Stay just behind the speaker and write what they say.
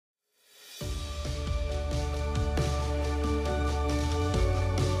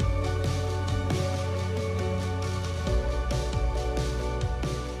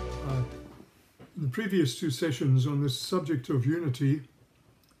previous two sessions on this subject of unity,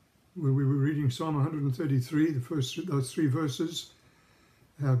 where we were reading Psalm 133, those three verses,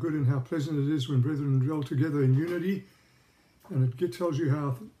 how good and how pleasant it is when brethren dwell together in unity, and it tells you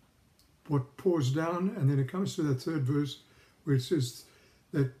how what pours down, and then it comes to that third verse where it says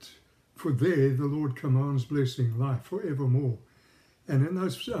that for there the Lord commands blessing, life forevermore. And in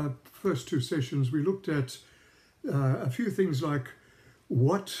those first two sessions we looked at a few things like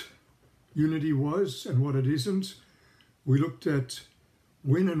what unity was and what it isn't. We looked at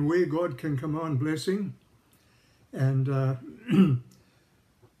when and where God can command blessing, and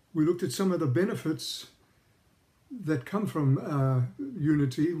we looked at some of the benefits that come from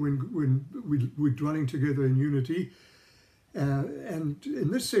unity when we're dwelling together in unity. And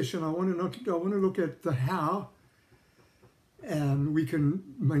in this session, I want to look at the how, and we can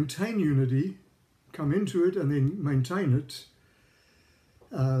maintain unity, come into it, and then maintain it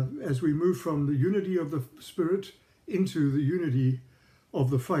as we move from the unity of the Spirit into the unity of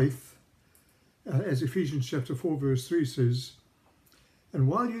the faith, as Ephesians chapter 4 verse 3 says. And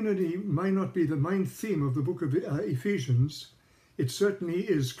while unity may not be the main theme of the book of Ephesians, it certainly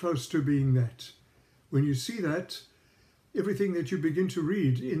is close to being that. When you see that, everything that you begin to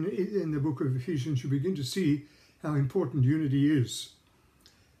read in the book of Ephesians, you begin to see how important unity is.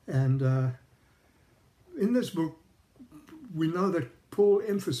 And in this book, we know that Paul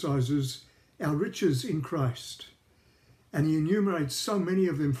emphasizes our riches in Christ, and he enumerates so many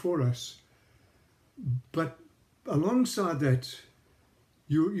of them for us. But alongside that,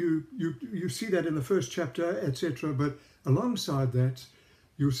 you see that in the first chapter, etc. But alongside that,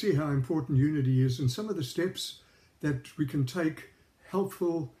 you'll see how important unity is, and some of the steps that we can take,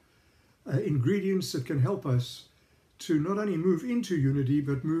 helpful ingredients that can help us to not only move into unity,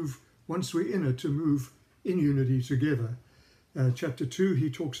 but move, once we're in it, to move in unity together. Chapter 2, he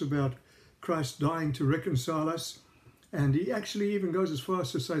talks about Christ dying to reconcile us, and he actually even goes as far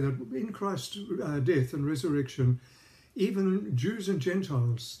as to say that in Christ's death and resurrection, even Jews and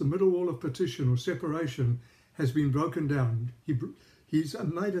Gentiles, the middle wall of partition or separation has been broken down. He's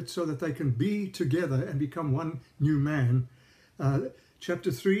made it so that they can be together and become one new man.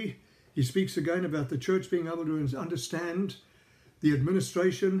 Chapter 3, he speaks again about the church being able to understand the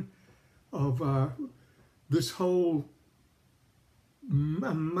administration of this whole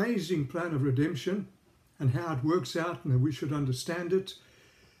amazing plan of redemption and how it works out, and that we should understand it,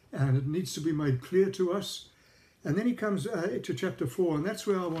 and it needs to be made clear to us. And then he comes to chapter 4, and that's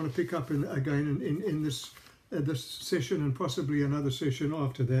where I want to pick up again in this session, and possibly another session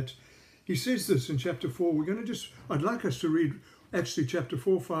after that. He says this in chapter 4. I'd like us to read actually chapter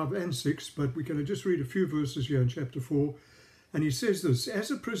 4, 5 and 6, but we're going to just read a few verses here in chapter 4. And he says this: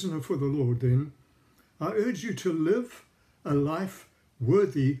 as a prisoner for the Lord, then, I urge you to live a life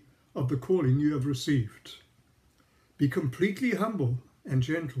worthy of the calling you have received. Be completely humble and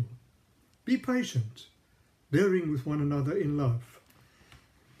gentle. Be patient, bearing with one another in love.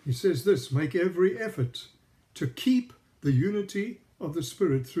 He says this: make every effort to keep the unity of the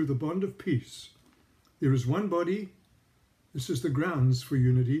Spirit through the bond of peace. There is one body. This is the grounds for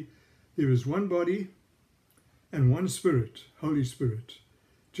unity. There is one body and one Spirit, Holy Spirit.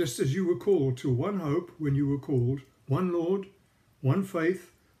 Just as you were called to one hope when you were called, one Lord, one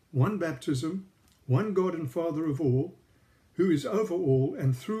faith, one baptism, one God and Father of all, who is over all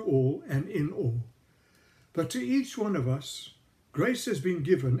and through all and in all. But to each one of us, grace has been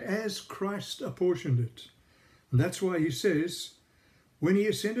given as Christ apportioned it. And that's why he says, when he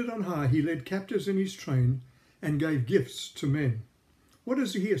ascended on high, he led captives in his train and gave gifts to men. What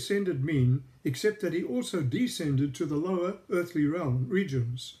does he ascended mean, except that he also descended to the lower earthly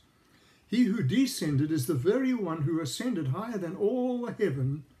regions? He who descended is the very one who ascended higher than all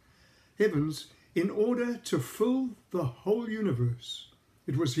the heavens in order to fill the whole universe.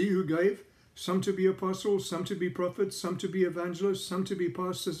 It was he who gave some to be apostles, some to be prophets, some to be evangelists, some to be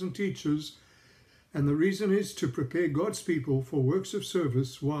pastors and teachers. And the reason is to prepare God's people for works of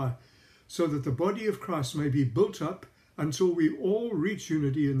service. Why? So that the body of Christ may be built up until we all reach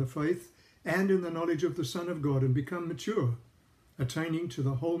unity in the faith and in the knowledge of the Son of God and become mature, attaining to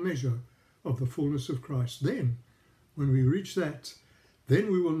the whole measure of the fullness of Christ. Then, when we reach that,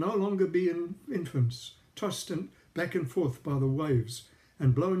 then we will no longer be infants, tossed back and forth by the waves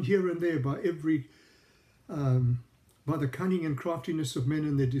and blown here and there by by the cunning and craftiness of men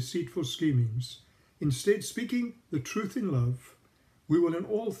and their deceitful schemings. Instead, speaking the truth in love, we will in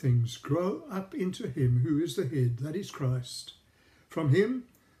all things grow up into him who is the head, that is Christ. From him,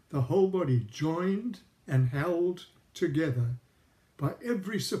 the whole body, joined and held together by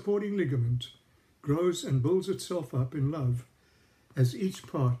every supporting ligament, grows and builds itself up in love as each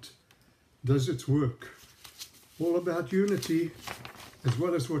part does its work. All about unity as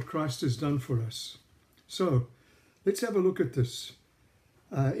well as what Christ has done for us. So let's have a look at this.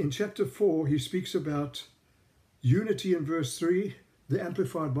 In chapter 4, he speaks about unity in verse 3. The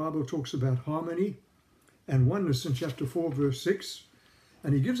Amplified Bible talks about harmony and oneness in chapter 4, verse 6.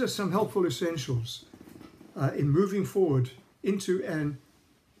 And he gives us some helpful essentials in moving forward into, and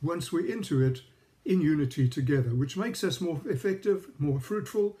once we're into it, in unity together, which makes us more effective, more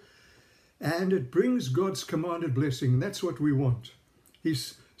fruitful, and it brings God's commanded blessing. And that's what we want.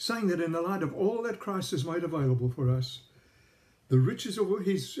 He's saying that in the light of all that Christ has made available for us, the riches of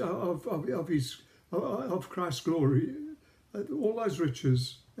Christ's glory, all those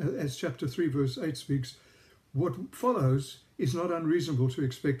riches, as chapter 3 verse 8 speaks, what follows is not unreasonable to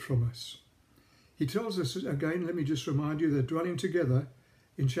expect from us. He tells us again, let me just remind you, that dwelling together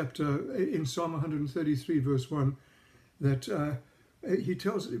in Psalm 133 verse 1, that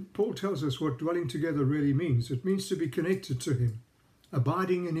Paul tells us what dwelling together really means. It means to be connected to him,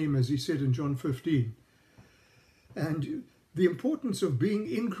 abiding in him, as he said in John 15. And the importance of being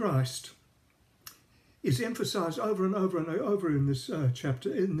in Christ is emphasized over and over and over in this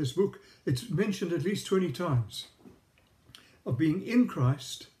chapter, in this book. It's mentioned at least 20 times. Of being in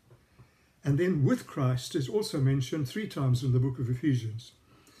Christ, and then with Christ is also mentioned 3 times in the book of Ephesians.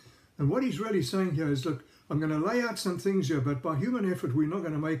 And what he's really saying here is, look, I'm going to lay out some things here, but by human effort, we're not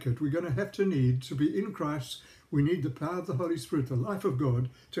going to make it. We're going to need to be in Christ. We need the power of the Holy Spirit, the life of God,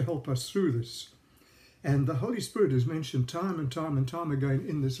 to help us through this. And the Holy Spirit is mentioned time and time and time again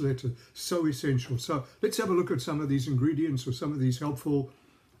in this letter. So essential. So let's have a look at some of these ingredients or some of these helpful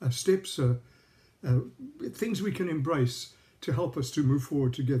steps, things we can embrace to help us to move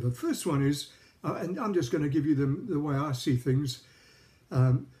forward together. The first one is, and I'm just going to give you the way I see things,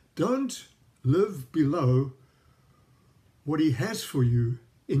 don't live below what he has for you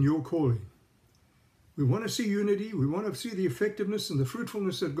in your calling. We want to see unity, we want to see the effectiveness and the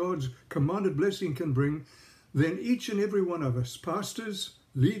fruitfulness that God's commanded blessing can bring. Then each and every one of us, pastors,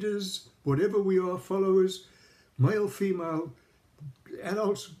 leaders, whatever we are, followers, male, female,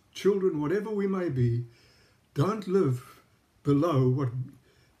 adults, children, whatever we may be, don't live below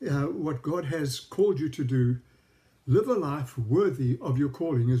what God has called you to do. Live a life worthy of your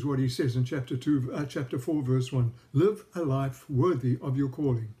calling, is what he says in chapter 4, verse 1. Live a life worthy of your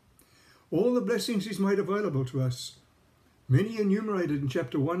calling. All the blessings he's made available to us, many enumerated in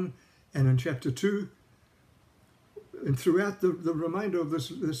chapter 1 and in chapter 2, and throughout the remainder of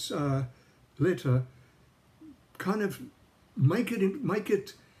this letter, kind of make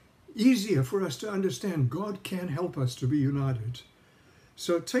it easier for us to understand God can help us to be united.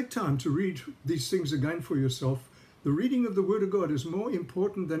 So take time to read these things again for yourself. The reading of the Word of God is more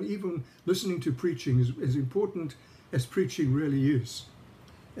important than even listening to preaching, as important as preaching really is.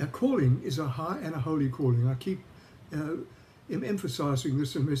 Our calling is a high and a holy calling. I keep emphasizing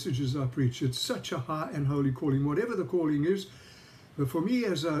this in messages I preach. It's such a high and holy calling, whatever the calling is. But for me,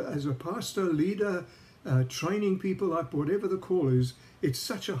 as a pastor, leader, training people up, whatever the call is, it's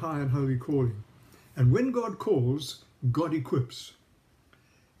such a high and holy calling. And when God calls, God equips.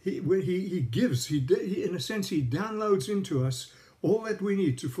 He gives, in a sense, he downloads into us all that we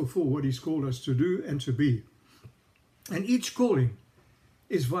need to fulfill what he's called us to do and to be. And each calling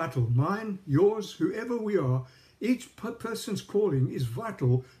is vital. Mine, yours, whoever we are, each person's calling is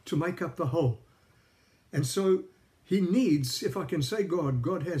vital to make up the whole. And so he needs, if I can say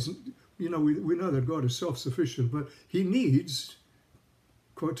God has, we know that God is self-sufficient, but he needs,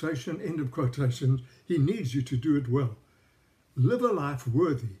 quotation, end of quotation, he needs you to do it well. Live a life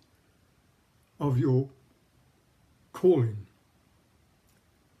worthy of your calling.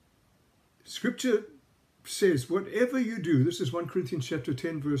 Scripture says, whatever you do, this is 1 Corinthians chapter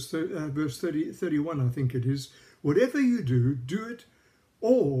 10, verse 31, I think it is. Whatever you do, do it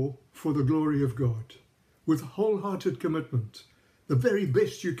all for the glory of God, with wholehearted commitment, the very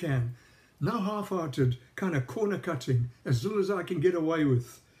best you can. No half-hearted kind of corner cutting, as little as I can get away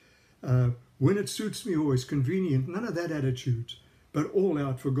with. When it suits me or is convenient, none of that attitude, but all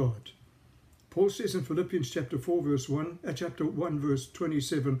out for God. Paul says in Philippians chapter 1, verse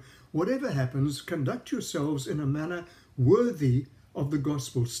 27, whatever happens, conduct yourselves in a manner worthy of the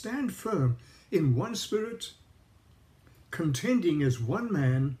gospel. Stand firm in one spirit, contending as one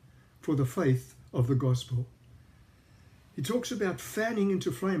man for the faith of the gospel. He talks about fanning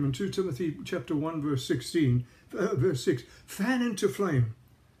into flame in 2 Timothy chapter 1, verse 6. Fan into flame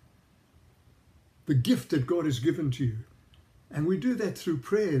the gift that God has given to you. And we do that through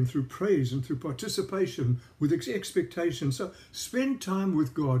prayer and through praise and through participation with expectation. So spend time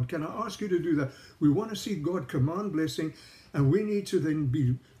with God. Can I ask you to do that? We want to see God command blessing. And we need to then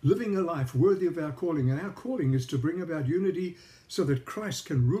be living a life worthy of our calling. And our calling is to bring about unity so that Christ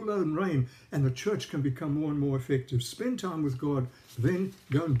can rule and reign and the church can become more and more effective. Spend time with God, then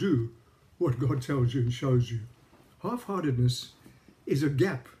go and do what God tells you and shows you. Half-heartedness is a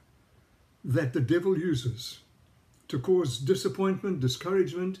gap that the devil uses to cause disappointment,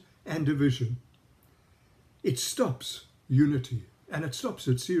 discouragement, and division. It stops unity, and it stops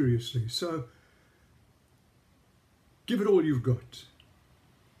it seriously. So give it all you've got.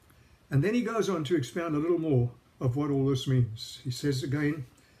 And then he goes on to expound a little more of what all this means. He says again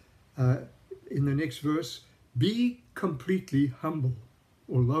in the next verse, be completely humble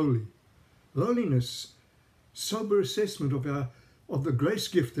or lowly. Lowliness, sober assessment of the grace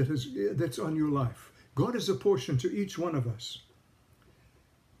gift that's on your life. God has apportioned to each one of us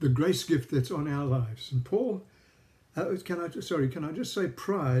the grace gift that's on our lives. And Paul, can I just say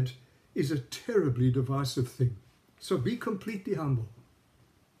pride is a terribly divisive thing. So be completely humble.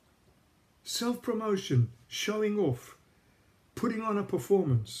 Self-promotion, showing off, putting on a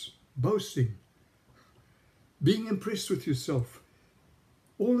performance, boasting, being impressed with yourself.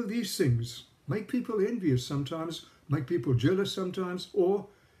 All of these things make people envious sometimes, make people jealous sometimes, or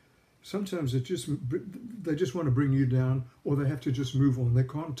sometimes they just want to bring you down, or they have to just move on. They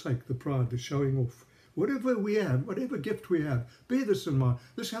can't take the pride, the showing off. Whatever we have, whatever gift we have, bear this in mind.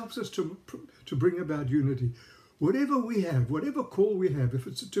 This helps us to bring about unity. Whatever we have, whatever call we have, if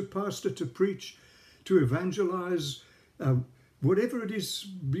it's to pastor, to preach, to evangelize, whatever it is,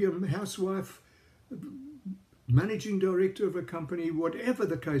 be a housewife, managing director of a company, whatever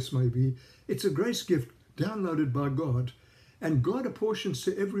the case may be, it's a grace gift downloaded by God. And God apportions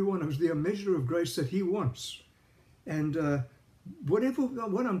to every one of us the measure of grace that he wants. And what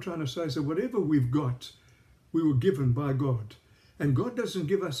I'm trying to say is that whatever we've got, we were given by God. And God doesn't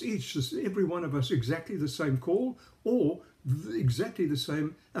give us every one of us, exactly the same call or exactly the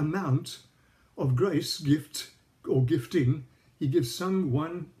same amount of grace, gift or gifting. He gives some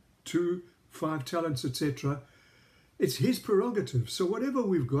 1, 2, 5 talents, etc. It's his prerogative. So whatever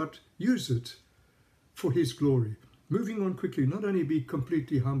we've got, use it for his glory. Moving on quickly, not only be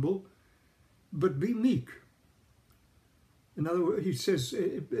completely humble, but be meek. In other words, he says,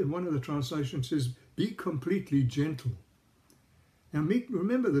 in one of the translations says, be completely gentle. Now,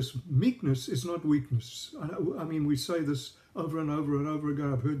 remember this, meekness is not weakness. I mean, we say this over and over and over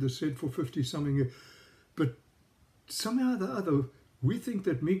again. I've heard this said for 50-something years. But somehow or the other, we think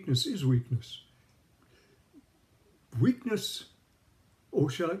that meekness is weakness. Weakness, or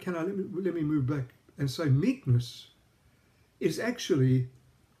let me move back and say meekness is actually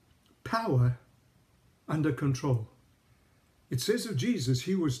power under control. It says of Jesus,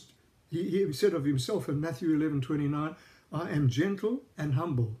 he said of himself in Matthew 11:29, I am gentle and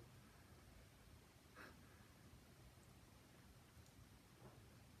humble.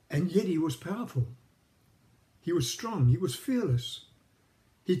 And yet he was powerful. He was strong. He was fearless.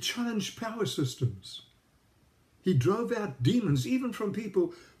 He challenged power systems. He drove out demons, even from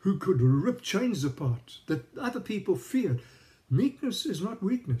people who could rip chains apart, that other people feared. Meekness is not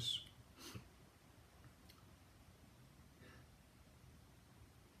weakness.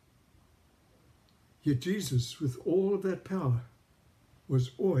 Yet Jesus, with all of that power,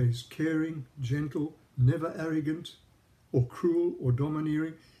 was always caring, gentle, never arrogant or cruel or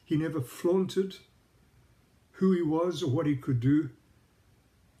domineering. He never flaunted who he was or what he could do,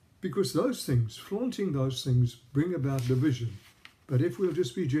 because flaunting those things bring about division. But if we'll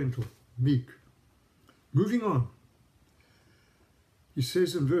just be gentle, meek. Moving on. He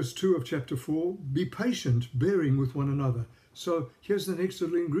says in verse 2 of chapter 4, be patient, bearing with one another. So here's the next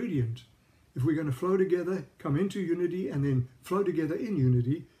little ingredient. If we're going to flow together, come into unity, and then flow together in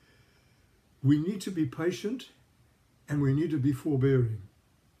unity, we need to be patient and we need to be forbearing.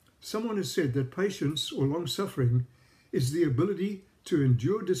 Someone has said that patience or long-suffering is the ability to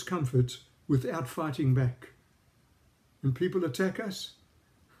endure discomfort without fighting back. When people attack us,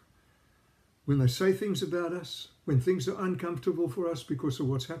 when they say things about us, when things are uncomfortable for us because of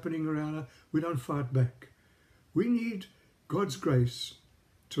what's happening around us, we don't fight back. We need God's grace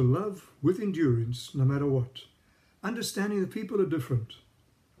to love with endurance no matter what. Understanding that people are different,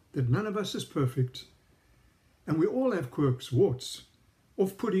 that none of us is perfect, and we all have quirks, warts,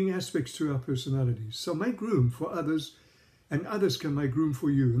 off-putting aspects to our personalities. So make room for others, and others can make room for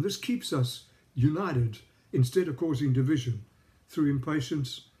you. And this keeps us united instead of causing division through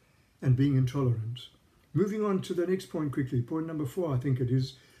impatience and being intolerant. Moving on to the next point quickly, point number 4, I think it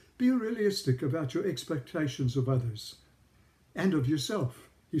is, be realistic about your expectations of others and of yourself.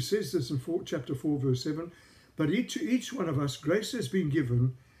 He says this in chapter 4, verse 7, but to each one of us grace has been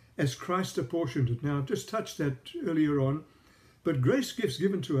given as Christ apportioned it. Now, I've just touched that earlier on, But grace gifts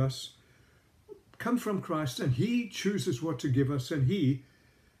given to us come from Christ, and he chooses what to give us, and he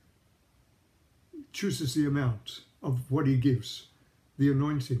chooses the amount of what he gives, the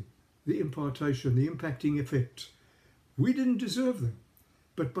anointing, the impartation, the impacting effect. We didn't deserve them,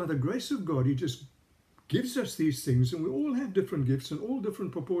 but by the grace of God, he just gives us these things, and we all have different gifts and all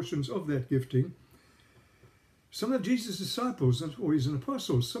different proportions of that gifting. Some of Jesus' disciples, or his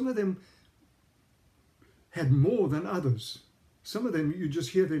apostles, some of them had more than others. Some of them, you just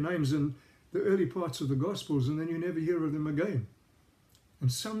hear their names in the early parts of the Gospels, and then you never hear of them again. And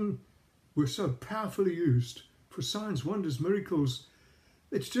some were so powerfully used for signs, wonders, miracles.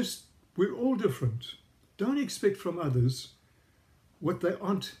 It's just, we're all different. Don't expect from others what they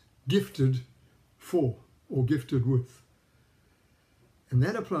aren't gifted for or gifted with. And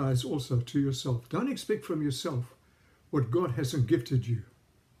that applies also to yourself. Don't expect from yourself what God hasn't gifted you.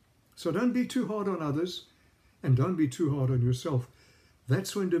 So don't be too hard on others, and don't be too hard on yourself.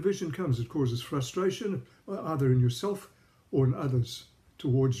 That's when division comes. It causes frustration, either in yourself or in others,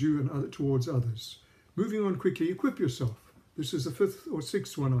 towards you and towards others. Moving on quickly, equip yourself. This is the fifth or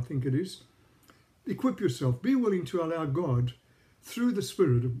sixth one, I think it is. Equip yourself. Be willing to allow God, through the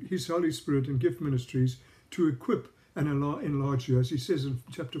Spirit, his Holy Spirit and gift ministries, to equip and enlarge you, as he says in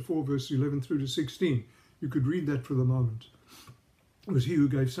chapter 4, verse 11 through to 16. You could read that for the moment. It was he who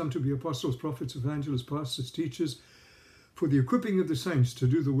gave some to be apostles, prophets, evangelists, pastors, teachers, for the equipping of the saints to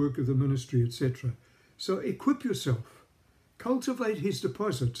do the work of the ministry, etc. So equip yourself. Cultivate his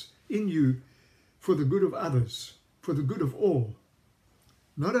deposits in you for the good of others, for the good of all.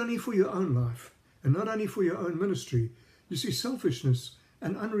 Not only for your own life, and not only for your own ministry. You see, selfishness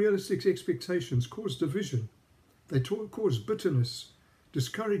and unrealistic expectations cause division. They cause bitterness,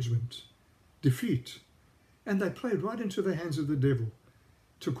 discouragement, defeat, and they play right into the hands of the devil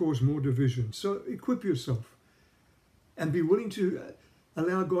to cause more division. So equip yourself and be willing to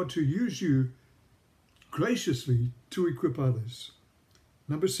allow God to use you graciously to equip others.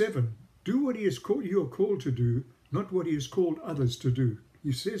 Number 7, do what you are called to do, not what he has called others to do.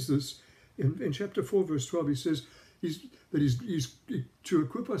 He says this in chapter 4, verse 12. He says he's to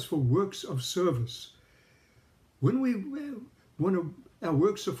equip us for works of service. When our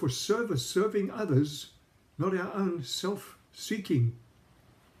works are for service, serving others, not our own self-seeking,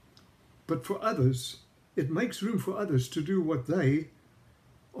 but for others, it makes room for others to do what they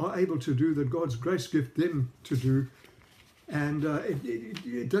are able to do, that God's grace gift them to do, and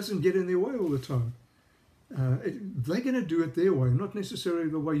it doesn't get in their way all the time. They're going to do it their way, not necessarily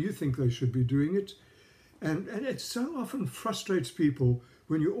the way you think they should be doing it. And it so often frustrates people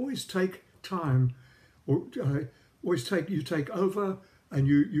when you always take time, or you take over, and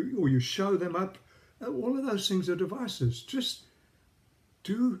you show them up. All of those things are devices. Just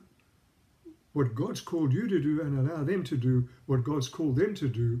do what God's called you to do and allow them to do what God's called them to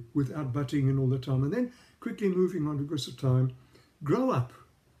do without butting in all the time. And then quickly moving on because of time, grow up.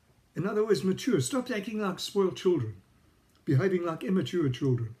 In other words, mature. Stop acting like spoiled children, behaving like immature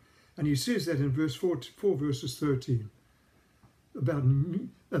children. And he says that in verse 4 verses 13.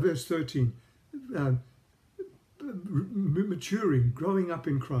 Verse 13. Maturing, growing up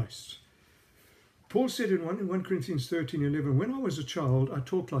in Christ. Paul said in 1 Corinthians 13:11, when I was a child, I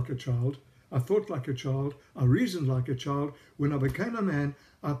talked like a child, I thought like a child, I reasoned like a child. When I became a man,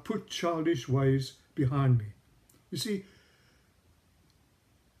 I put childish ways behind me. You see,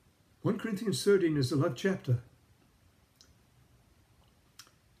 1 Corinthians 13 is the love chapter.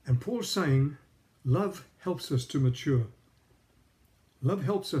 And Paul's saying, love helps us to mature. Love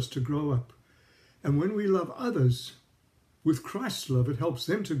helps us to grow up. And when we love others with Christ's love, it helps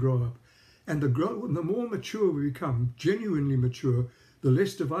them to grow up. And the more mature we become, genuinely mature, the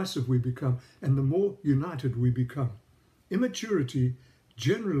less divisive we become, and the more united we become. Immaturity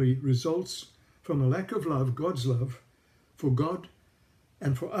generally results from a lack of love, God's love, for God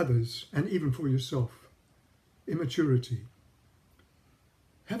and for others, and even for yourself. Immaturity.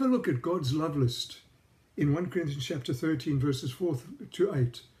 Have a look at God's love list in 1 Corinthians chapter 13, verses 4 to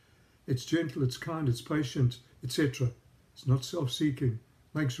 8. It's gentle, it's kind, it's patient, etc. It's not self-seeking,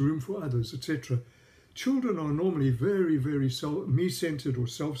 makes room for others, etc. Children are normally very, very me-centered or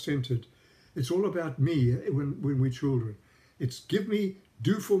self-centered. It's all about me when we're children. It's give me,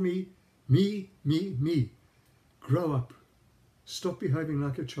 do for me, me, me, me. Grow up. Stop behaving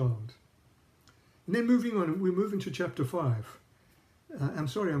like a child. And then moving on, we're moving to chapter 5. I'm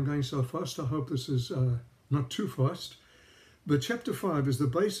sorry I'm going so fast. I hope this is not too fast. But chapter 5 is the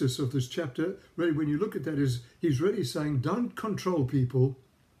basis of this chapter. Really, when you look at that, he's really saying, don't control people,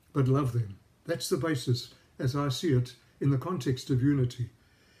 but love them. That's the basis, as I see it, in the context of unity.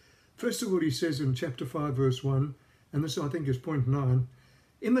 First of all, he says in chapter 5, verse 1, and this I think is point 9,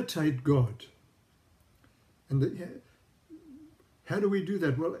 imitate God. And how do we do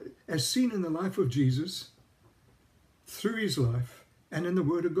that? Well, as seen in the life of Jesus, through his life, and in the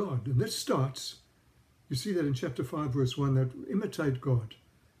Word of God. And this starts, you see that in chapter 5, verse 1, that imitate God.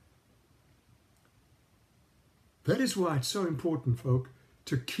 That is why it's so important, folk,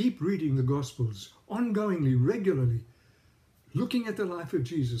 to keep reading the Gospels ongoingly, regularly, looking at the life of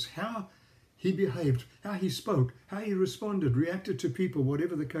Jesus, how he behaved, how he spoke, how he responded, reacted to people,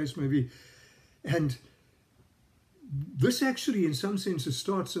 whatever the case may be. And this actually, in some senses,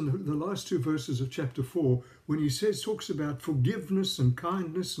 starts in the last 2 verses of chapter 4, when he talks about forgiveness and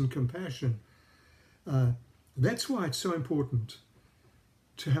kindness and compassion. That's why it's so important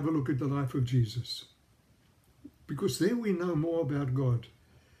to have a look at the life of Jesus, because there we know more about God.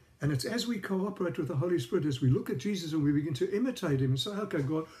 And it's as we cooperate with the Holy Spirit, as we look at Jesus and we begin to imitate him and say, okay,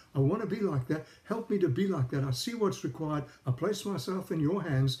 God, I want to be like that. Help me to be like that. I see what's required. I place myself in your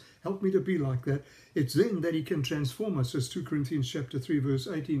hands. Help me to be like that. It's then that he can transform us, as 2 Corinthians chapter 3, verse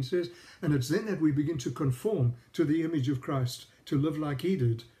 18 says. And it's then that we begin to conform to the image of Christ, to live like he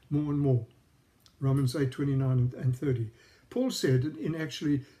did more and more. Romans 8, 29 and 30. Paul said in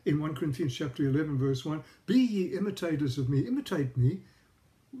 1 Corinthians chapter 11, verse 1, be ye imitators of me. Imitate me.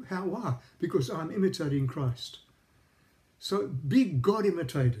 How? Why? Because I'm imitating Christ. So be God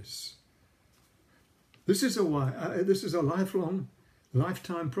imitators. This is a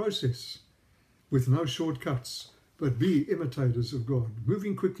lifetime process with no shortcuts, but be imitators of God.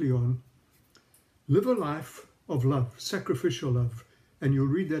 Moving quickly on, live a life of love, sacrificial love. And you'll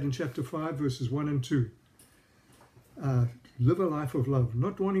read that in chapter 5, verses 1 and 2. Live a life of love,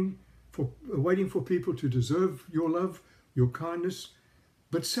 not waiting for people to deserve your love, your kindness,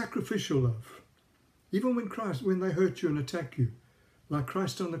 but sacrificial love. Even when they hurt you and attack you, like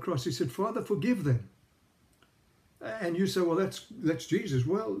Christ on the cross, he said, Father, forgive them. And you say, well, that's Jesus.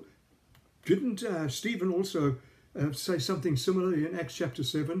 Well, didn't Stephen also say something similar in Acts chapter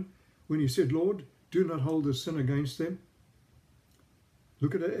 7, when he said, Lord, do not hold this sin against them?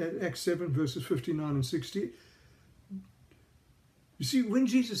 Look at Acts 7, verses 59 and 60. You see, when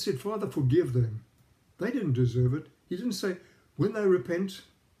Jesus said, Father, forgive them, they didn't deserve it. He didn't say, when they repent,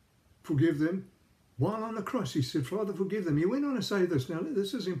 forgive them. While on the cross, he said, Father, forgive them. He went on to say this. Now,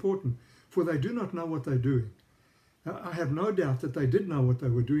 this is important. For they do not know what they're doing. Now, I have no doubt that they did know what they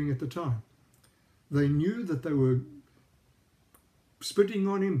were doing at the time. They knew that they were spitting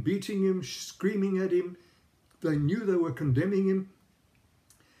on him, beating him, screaming at him. They knew they were condemning him.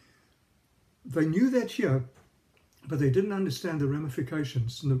 They knew that here, but they didn't understand the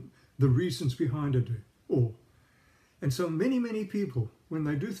ramifications and the reasons behind it all. And so many people, when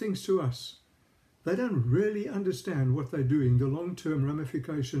they do things to us, they don't really understand what they're doing, the long-term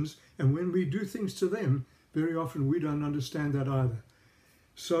ramifications. And when we do things to them, very often we don't understand that either.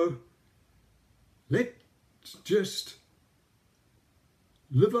 So let's just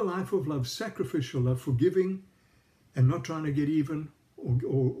live a life of love, sacrificial love, forgiving, and not trying to get even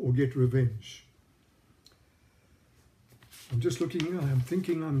or get revenge. I'm just looking, I'm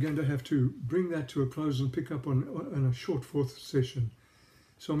thinking I'm going to have to bring that to a close and pick up on a short fourth session.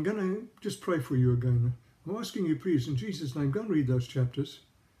 So I'm going to just pray for you again. I'm asking you, please, in Jesus' name, go and read those chapters.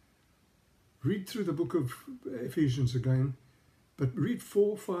 Read through the book of Ephesians again, but read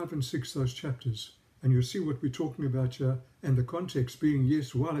 4, 5, and 6, those chapters, and you'll see what we're talking about here, and the context being,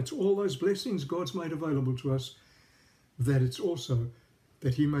 yes, while it's all those blessings God's made available to us, that it's also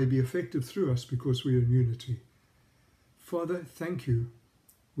that he may be effective through us because we are in unity. Father, thank you.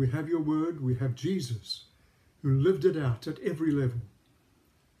 We have your word, we have Jesus, who lived it out at every level,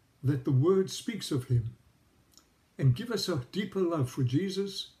 that the word speaks of him. And give us a deeper love for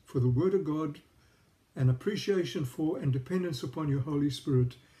Jesus, for the word of God, and appreciation for and dependence upon your Holy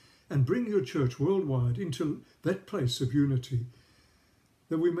Spirit, and bring your church worldwide into that place of unity,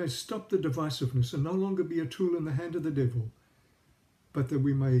 that we may stop the divisiveness and no longer be a tool in the hand of the devil, but that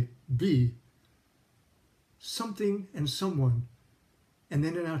we may be something and someone, and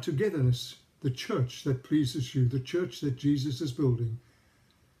then in our togetherness, the church that pleases you, the church that Jesus is building.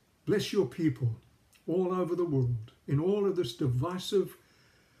 Bless your people all over the world, in all of this divisive,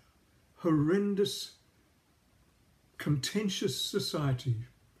 horrendous, contentious society,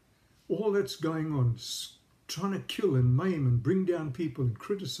 all that's going on, trying to kill and maim and bring down people and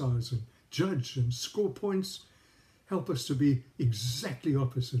criticize and judge and score points. Help us to be exactly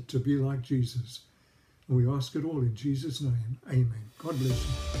opposite, to be like Jesus. And we ask it all in Jesus' name. Amen. God bless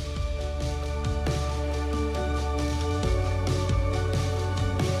you.